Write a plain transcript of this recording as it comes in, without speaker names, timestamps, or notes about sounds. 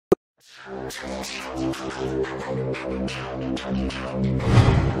Ladies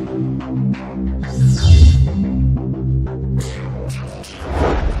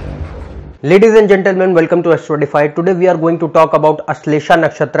and gentlemen, welcome to AstroEdify. Today we are going to talk about Ashlesha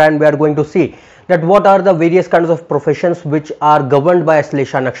Nakshatra, and we are going to see that what are the various kinds of professions which are governed by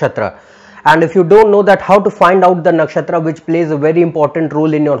Ashlesha Nakshatra. And if you don't know that, how to find out the nakshatra which plays a very important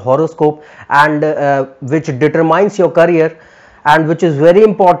role in your horoscope and which determines your career, and which is very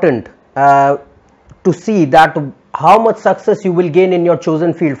important to see that how much success you will gain in your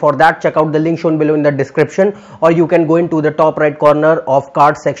chosen field. For that, check out the link shown below in the description, or you can go into the top right corner of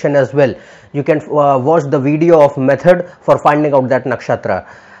card section as well. You can watch the video of method for finding out that nakshatra,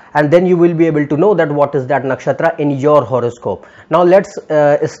 and then you will be able to know that what is that nakshatra in your horoscope. Now let's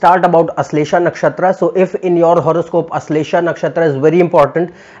start about Ashlesha Nakshatra. So if in your horoscope Ashlesha Nakshatra is very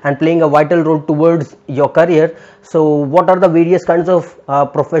important and playing a vital role towards your career, so what are the various kinds of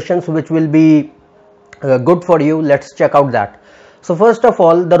professions which will be good for you? Let's check out that. So first of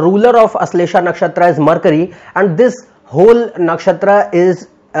all, the ruler of Ashlesha Nakshatra is Mercury, and this whole nakshatra is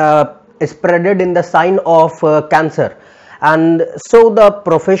spreaded in the sign of Cancer. And so the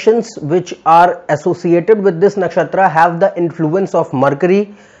professions which are associated with this nakshatra have the influence of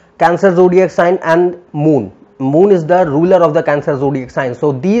Mercury, Cancer zodiac sign, and Moon. Moon is the ruler of the Cancer zodiac sign.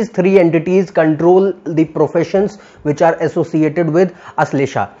 So these three entities control the professions which are associated with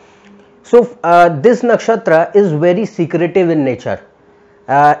Ashlesha. So this nakshatra is very secretive in nature.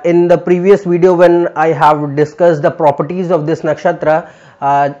 In the previous video, when I have discussed the properties of this nakshatra,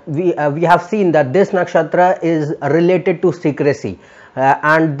 we have seen that this nakshatra is related to secrecy,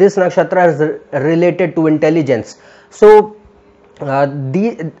 and this nakshatra is related to intelligence. So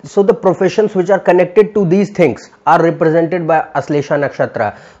the professions which are connected to these things are represented by Ashlesha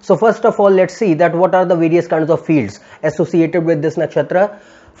Nakshatra. So first of all, let's see that what are the various kinds of fields associated with this nakshatra.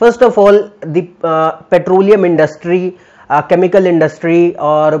 First of all, the petroleum industry, chemical industry,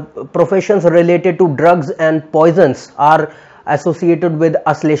 or professions related to drugs and poisons are associated with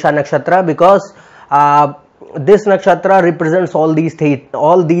Ashlesha Nakshatra, because this nakshatra represents all these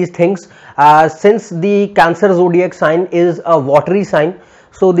things. Since the Cancer zodiac sign is a watery sign,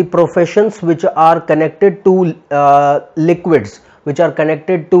 so the professions which are connected to liquids, which are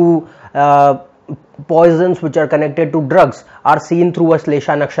connected to poisons, which are connected to drugs, are seen through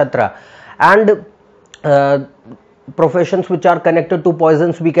Ashlesha Nakshatra. And professions which are connected to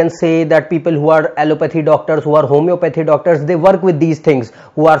poisons, we can say that people who are allopathy doctors, who are homeopathy doctors, they work with these things,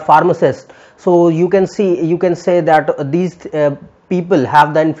 who are pharmacists. So you can say that these people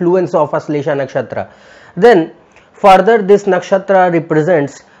have the influence of Ashlesha Nakshatra. Then further, this nakshatra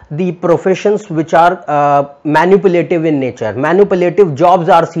represents the professions which are manipulative in nature. Manipulative jobs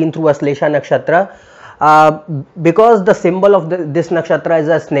are seen through Ashlesha Nakshatra, because the symbol of this nakshatra is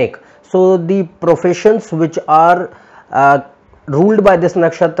a snake. So the professions which are ruled by this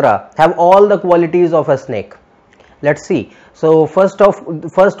nakshatra have all the qualities of a snake. Let's see. So first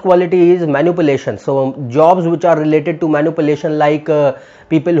quality is manipulation. So jobs which are related to manipulation, like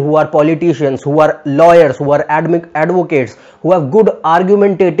people who are politicians, who are lawyers, who are advocates, who have good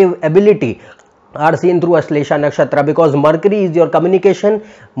argumentative ability, are seen through Ashlesha Nakshatra, because Mercury is your communication,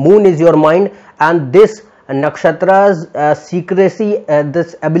 Moon is your mind, and this nakshatra's secrecy,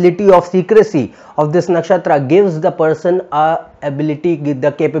 this ability of secrecy of this nakshatra gives the person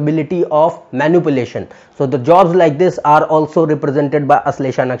the capability of manipulation. So the jobs like this are also represented by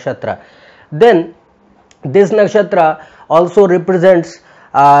Ashlesha Nakshatra. Then this nakshatra also represents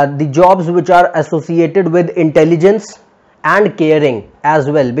the jobs which are associated with intelligence and caring as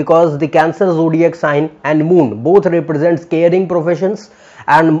well, because the Cancer zodiac sign and Moon both represents caring professions,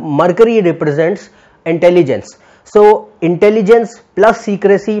 and Mercury represents intelligence. So intelligence plus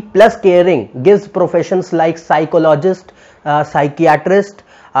secrecy plus caring gives professions like psychologist, psychiatrist,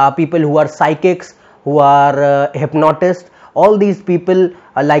 people who are psychics, who are hypnotists. All these people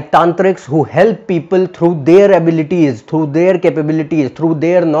like tantrics, who help people through their abilities, through their capabilities, through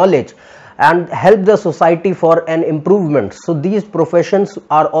their knowledge, and help the society for an improvement. So these professions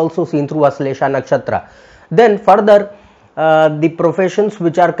are also seen through Ashlesha Nakshatra. Then further, the professions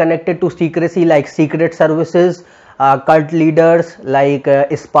which are connected to secrecy, like secret services, cult leaders, like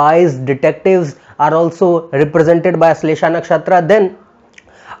spies, detectives, are also represented by Ashlesha Nakshatra. Then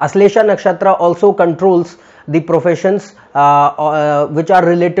Ashlesha Nakshatra also controls the professions which are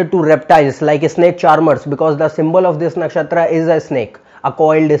related to reptiles, like snake charmers, because the symbol of this nakshatra is a snake, a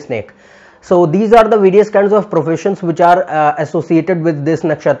coiled snake. So these are the various kinds of professions which are associated with this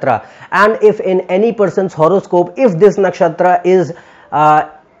nakshatra. And if in any person's horoscope, if this nakshatra is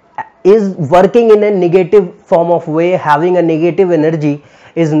is working in a negative form of way, having a negative energy,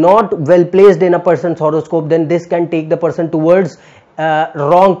 is not well placed in a person's horoscope, then this can take the person towards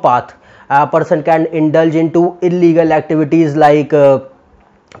wrong path. A person can indulge into illegal activities like con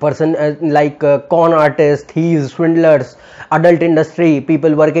artists, thieves, swindlers, adult industry,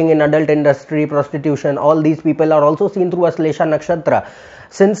 people working in adult industry, prostitution. All these people are also seen through Ashlesha Nakshatra.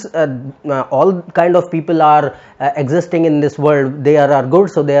 Since all kind of people are existing in this world, they are good,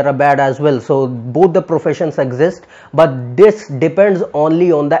 so they are bad as well. So both the professions exist, but this depends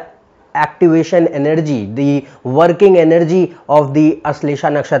only on the activation energy, the working energy of the Ashlesha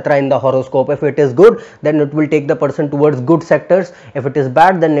Nakshatra in the horoscope. If it is good, then it will take the person towards good sectors. If it is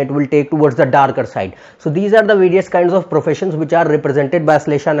bad, then it will take towards the darker side. So these are the various kinds of professions which are represented by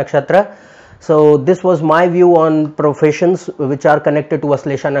Ashlesha Nakshatra. So this was my view on professions which are connected to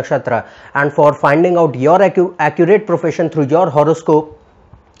Ashlesha Nakshatra. And for finding out your accurate profession through your horoscope,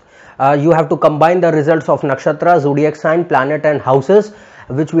 you have to combine the results of nakshatra, zodiac sign, planet and houses,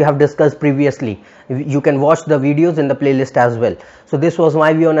 which we have discussed previously. You can watch the videos in the playlist as well. So this was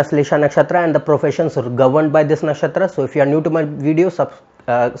my view on Ashlesha Nakshatra and the professions governed by this nakshatra. So if you are new to my video,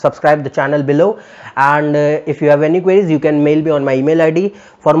 subscribe the channel below, and if you have any queries, you can mail me on my email ID.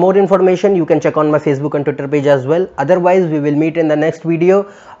 For more information, you can check on my Facebook and Twitter page as well. Otherwise, we will meet in the next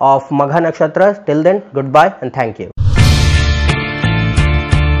video of Magha Nakshatra. Till then, goodbye and thank you.